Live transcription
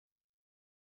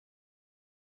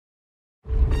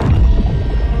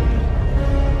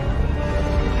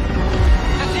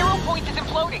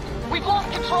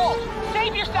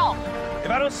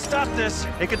stop this,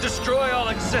 it could destroy all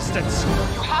existence.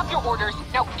 You have your orders.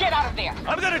 Now get out of there.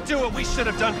 I'm gonna do what we should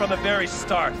have done from the very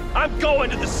start. I'm going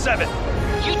to the 7th.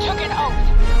 You took an oath.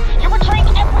 You're betraying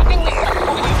everything we stood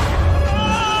for you.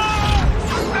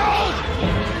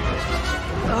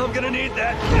 I'm gonna need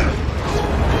that.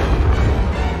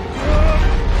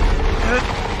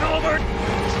 Over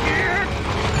here.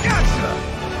 Gotcha.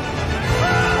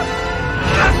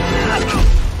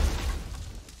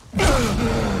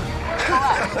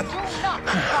 Alright, do not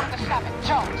confront the 7.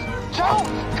 Jones!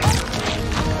 Jones!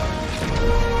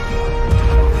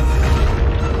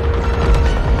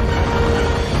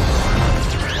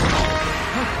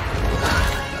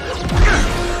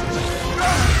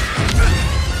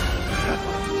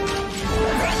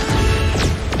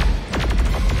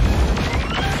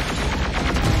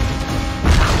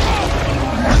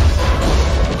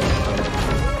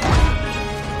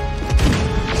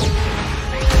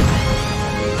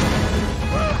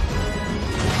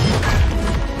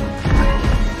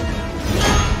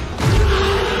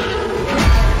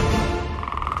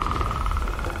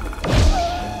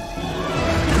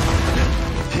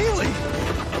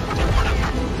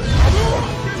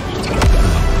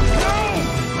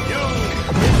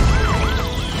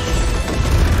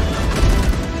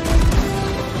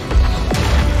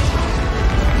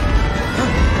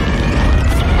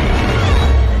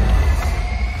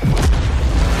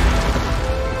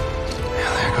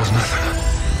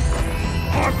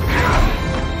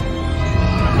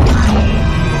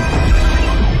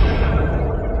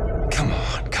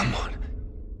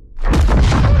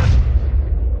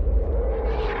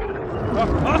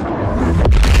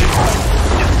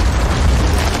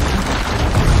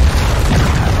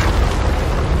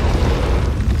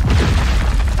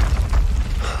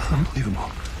 Unbelievable.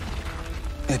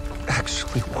 It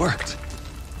actually worked.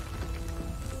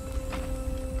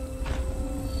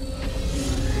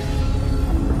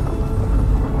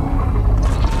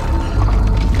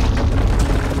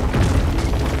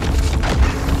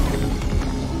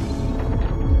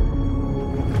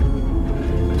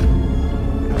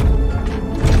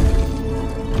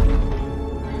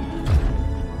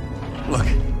 Look,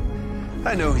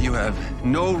 I know you have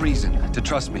no reason to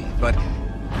trust me, but...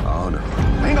 Oh, no.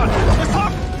 Hang on! Let's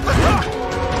talk! Let's talk!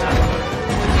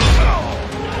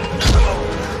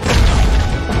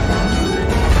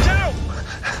 Jenno!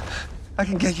 I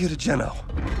can get you to Jenno.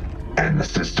 And the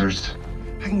sisters?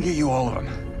 I can get you all of them.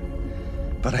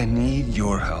 But I need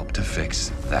your help to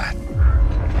fix that.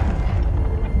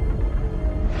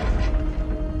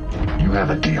 You have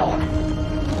a deal.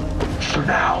 For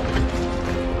now.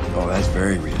 Oh, that's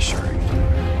very reassuring.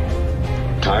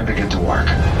 Time to get to work.